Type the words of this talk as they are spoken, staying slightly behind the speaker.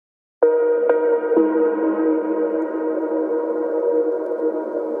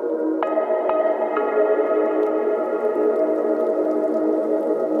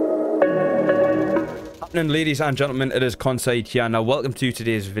And ladies and gentlemen, it is Conside here. Now welcome to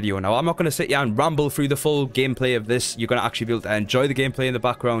today's video. Now I'm not going to sit here and ramble through the full gameplay of this. You're going to actually be able to enjoy the gameplay in the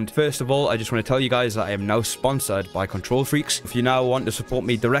background. First of all, I just want to tell you guys that I am now sponsored by Control Freaks. If you now want to support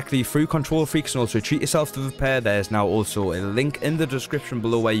me directly through Control Freaks and also treat yourself to the pair, there's now also a link in the description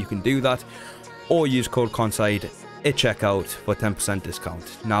below where you can do that, or use code Conside at checkout for 10%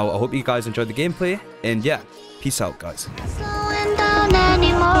 discount. Now I hope you guys enjoyed the gameplay, and yeah, peace out guys.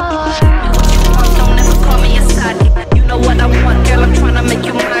 Don't ever call me a side. You know what I want, girl. I'm trying to make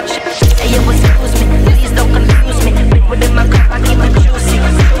you mine.